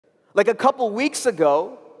Like a couple weeks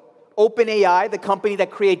ago, OpenAI, the company that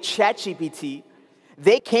created ChatGPT,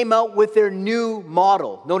 they came out with their new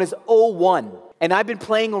model known as o1. And I've been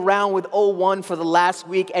playing around with o1 for the last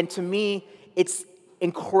week, and to me, it's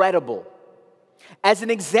incredible. As an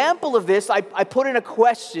example of this, I put in a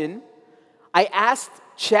question. I asked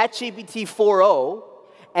GPT-4o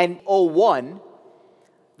and o1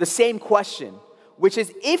 the same question, which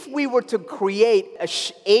is, if we were to create an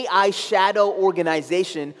AI shadow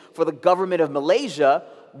organization for the government of Malaysia,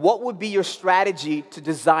 what would be your strategy to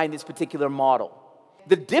design this particular model?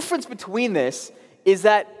 The difference between this is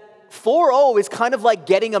that 4o is kind of like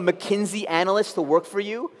getting a McKinsey analyst to work for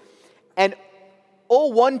you, and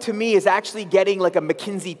o1 to me is actually getting like a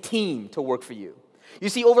McKinsey team to work for you. You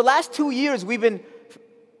see, over the last 2 years, we've been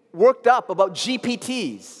worked up about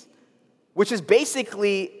GPTs, which is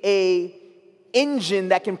basically an engine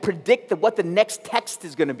that can predict what the next text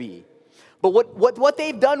is going to be. But what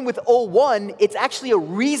they've done with o1, it's actually a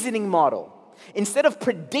reasoning model. Instead of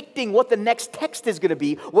predicting what the next text is going to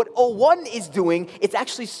be, what o1 is doing, it's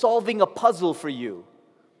actually solving a puzzle for you.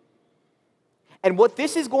 And what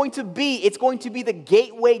this is going to be, it's going to be the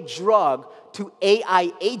gateway drug to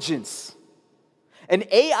AI agents. An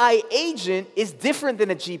AI agent is different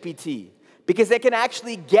than a GPT because it can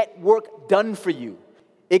actually get work done for you.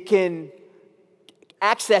 It can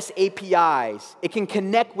access APIs. It can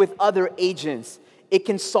connect with other agents. It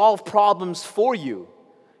can solve problems for you.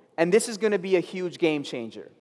 And this is going to be a huge game changer.